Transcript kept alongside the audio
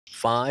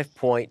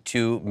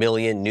5.2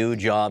 million new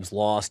jobs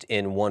lost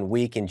in 1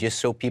 week. And just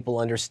so people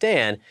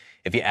understand,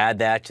 if you add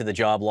that to the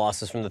job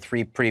losses from the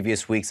 3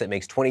 previous weeks, that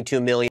makes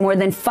 22 million. More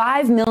than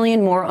 5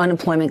 million more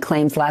unemployment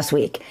claims last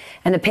week.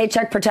 And the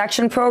Paycheck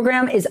Protection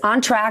Program is on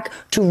track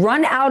to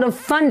run out of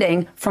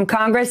funding from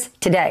Congress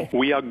today.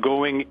 We are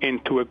going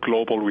into a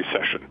global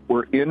recession.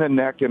 We're in an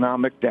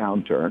economic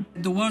downturn.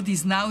 The world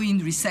is now in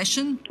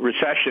recession.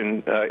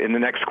 Recession in the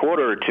next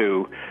quarter or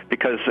two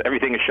because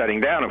everything is shutting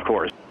down, of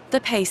course. The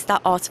pace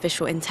that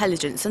artificial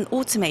intelligence and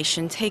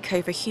automation take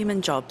over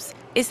human jobs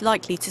is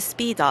likely to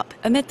speed up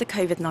amid the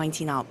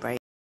COVID-19 outbreak.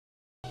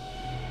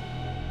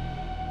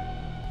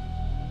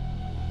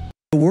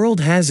 The world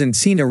hasn't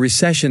seen a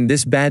recession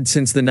this bad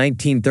since the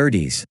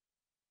 1930s.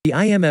 The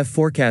IMF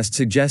forecast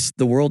suggests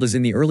the world is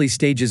in the early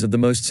stages of the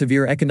most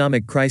severe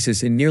economic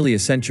crisis in nearly a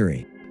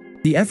century.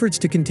 The efforts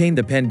to contain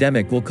the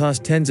pandemic will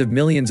cost tens of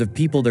millions of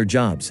people their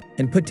jobs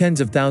and put tens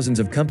of thousands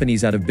of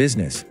companies out of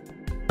business.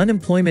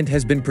 Unemployment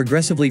has been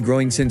progressively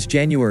growing since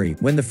January,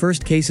 when the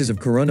first cases of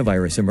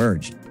coronavirus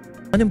emerged.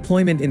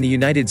 Unemployment in the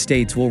United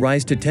States will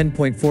rise to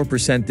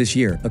 10.4% this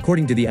year,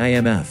 according to the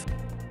IMF.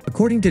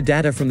 According to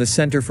data from the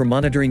Center for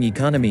Monitoring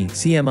Economy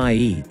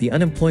 (CMIE), the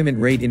unemployment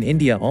rate in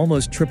India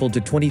almost tripled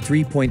to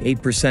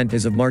 23.8%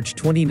 as of March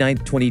 29,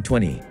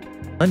 2020.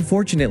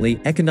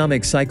 Unfortunately,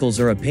 economic cycles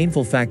are a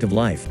painful fact of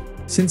life.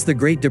 Since the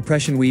Great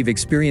Depression, we've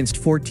experienced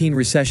 14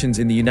 recessions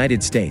in the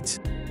United States.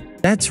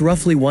 That's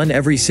roughly one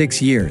every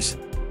 6 years.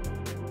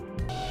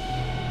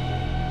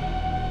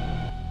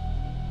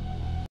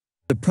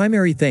 The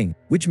primary thing,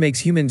 which makes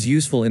humans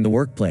useful in the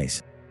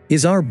workplace,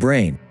 is our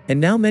brain,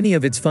 and now many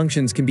of its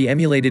functions can be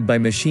emulated by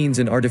machines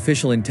and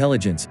artificial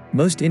intelligence.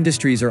 Most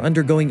industries are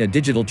undergoing a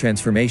digital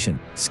transformation.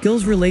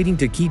 Skills relating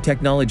to key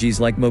technologies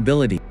like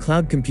mobility,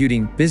 cloud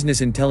computing, business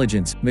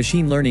intelligence,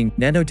 machine learning,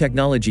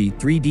 nanotechnology,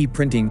 3D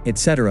printing,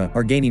 etc.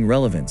 are gaining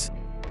relevance.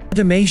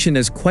 Automation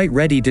is quite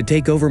ready to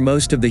take over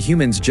most of the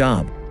human's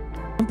job.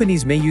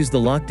 Companies may use the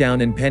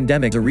lockdown and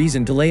pandemic as a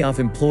reason to lay off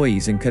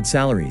employees and cut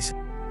salaries.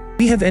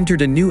 We have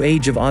entered a new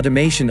age of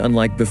automation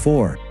unlike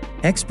before.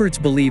 Experts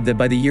believe that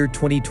by the year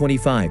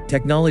 2025,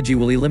 technology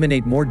will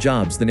eliminate more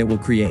jobs than it will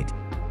create.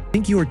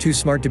 Think you are too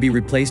smart to be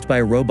replaced by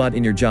a robot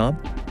in your job?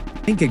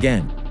 Think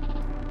again.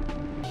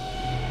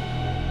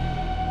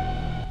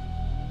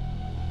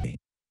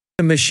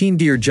 A machine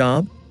do your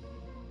job?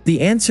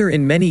 The answer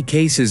in many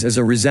cases is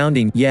a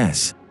resounding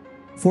yes.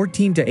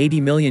 14 to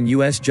 80 million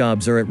US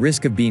jobs are at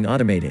risk of being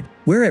automated.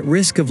 We're at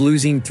risk of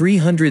losing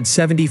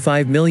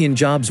 375 million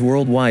jobs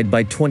worldwide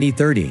by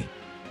 2030.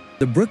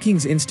 The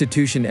Brookings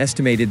Institution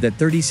estimated that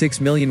 36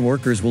 million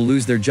workers will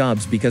lose their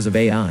jobs because of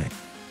AI.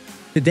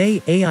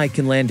 Today, AI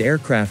can land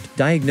aircraft,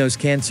 diagnose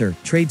cancer,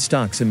 trade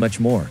stocks and much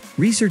more.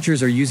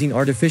 Researchers are using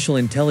artificial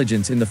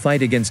intelligence in the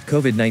fight against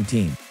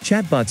COVID-19.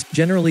 Chatbots,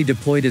 generally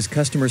deployed as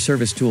customer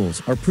service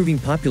tools, are proving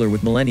popular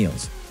with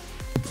millennials.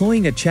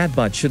 Deploying a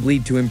chatbot should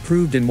lead to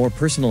improved and more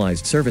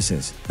personalized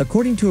services.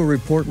 According to a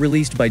report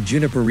released by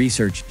Juniper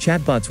Research,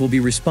 chatbots will be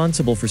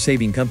responsible for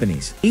saving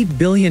companies $8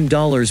 billion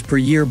per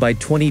year by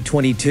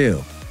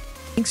 2022.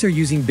 Banks are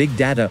using big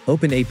data,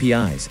 open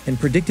APIs, and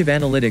predictive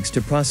analytics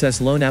to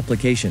process loan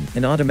application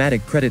and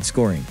automatic credit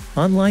scoring.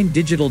 Online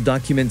digital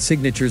document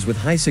signatures with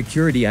high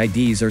security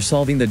IDs are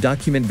solving the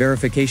document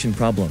verification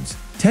problems.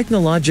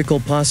 Technological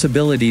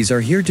possibilities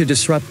are here to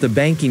disrupt the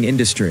banking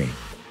industry.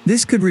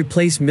 This could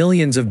replace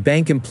millions of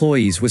bank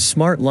employees with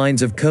smart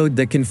lines of code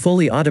that can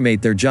fully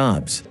automate their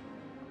jobs.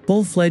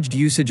 Full-fledged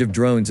usage of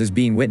drones is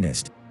being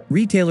witnessed.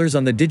 Retailers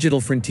on the digital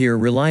frontier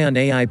rely on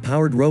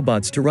AI-powered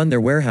robots to run their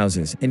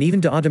warehouses and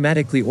even to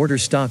automatically order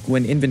stock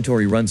when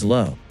inventory runs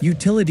low.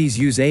 Utilities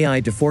use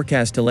AI to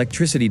forecast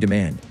electricity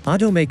demand.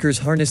 Automakers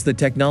harness the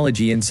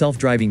technology in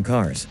self-driving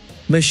cars.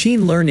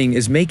 Machine learning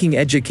is making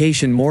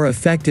education more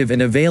effective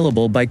and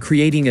available by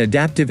creating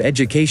adaptive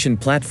education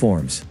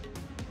platforms.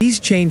 These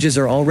changes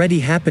are already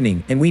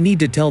happening, and we need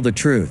to tell the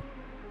truth.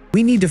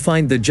 We need to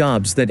find the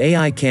jobs that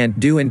AI can't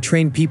do and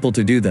train people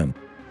to do them.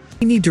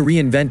 We need to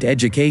reinvent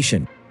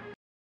education.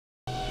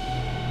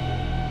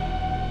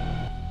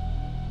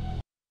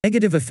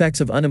 Negative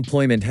effects of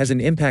unemployment has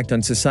an impact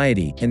on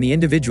society and the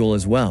individual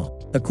as well.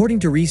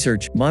 According to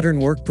research, modern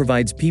work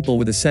provides people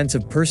with a sense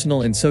of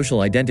personal and social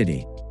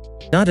identity.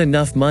 Not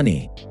enough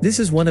money. This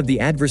is one of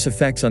the adverse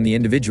effects on the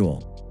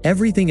individual.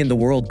 Everything in the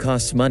world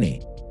costs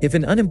money. If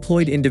an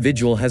unemployed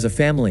individual has a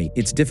family,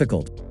 it's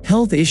difficult.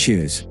 Health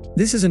issues.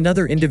 This is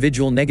another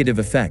individual negative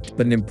effect,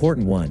 but an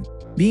important one.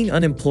 Being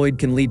unemployed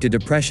can lead to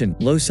depression,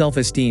 low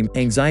self-esteem,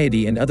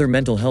 anxiety and other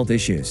mental health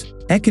issues.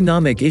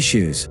 Economic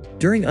issues.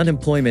 During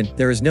unemployment,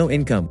 there is no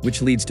income,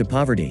 which leads to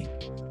poverty.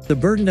 The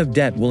burden of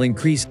debt will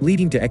increase,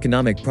 leading to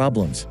economic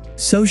problems.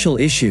 Social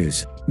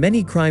issues.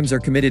 Many crimes are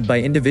committed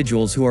by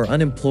individuals who are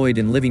unemployed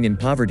and living in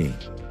poverty.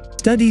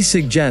 Studies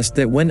suggest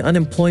that when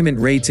unemployment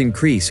rates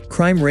increase,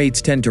 crime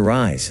rates tend to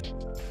rise.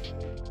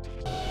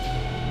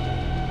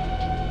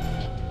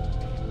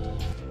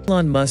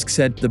 Elon Musk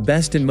said, the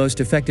best and most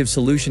effective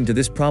solution to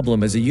this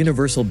problem is a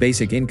universal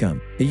basic income.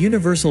 A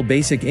universal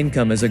basic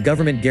income is a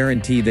government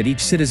guarantee that each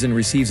citizen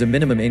receives a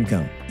minimum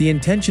income. The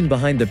intention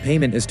behind the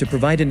payment is to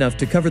provide enough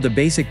to cover the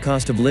basic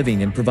cost of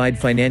living and provide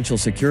financial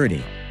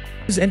security.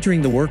 Those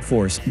entering the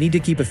workforce need to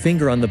keep a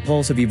finger on the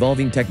pulse of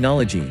evolving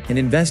technology and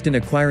invest in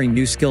acquiring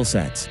new skill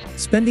sets.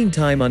 Spending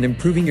time on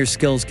improving your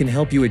skills can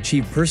help you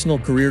achieve personal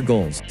career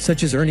goals,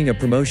 such as earning a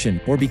promotion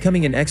or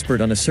becoming an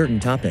expert on a certain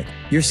topic.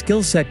 Your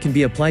skill set can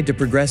be applied to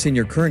progress in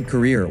your current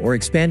career or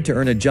expand to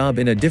earn a job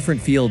in a different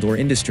field or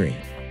industry.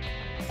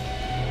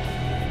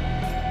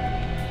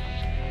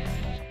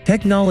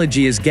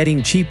 Technology is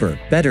getting cheaper,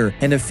 better,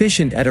 and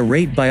efficient at a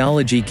rate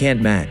biology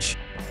can't match.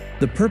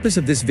 The purpose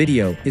of this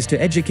video is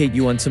to educate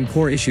you on some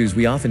core issues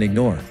we often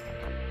ignore.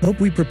 Hope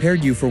we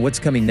prepared you for what's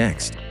coming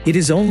next. It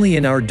is only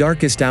in our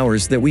darkest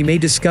hours that we may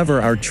discover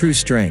our true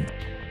strength.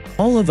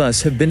 All of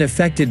us have been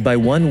affected by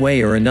one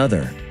way or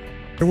another.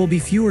 There will be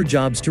fewer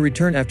jobs to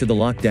return after the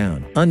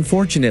lockdown.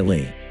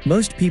 Unfortunately,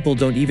 most people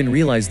don't even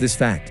realize this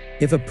fact.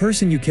 If a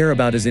person you care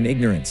about is in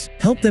ignorance,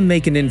 help them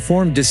make an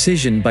informed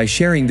decision by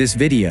sharing this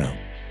video.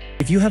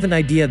 If you have an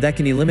idea that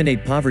can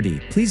eliminate poverty,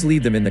 please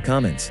leave them in the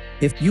comments.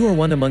 If you are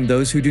one among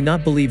those who do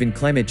not believe in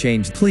climate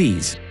change,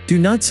 please do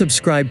not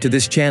subscribe to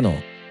this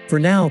channel. For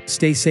now,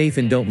 stay safe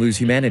and don't lose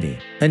humanity.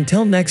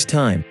 Until next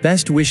time,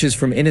 best wishes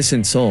from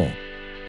Innocent Soul.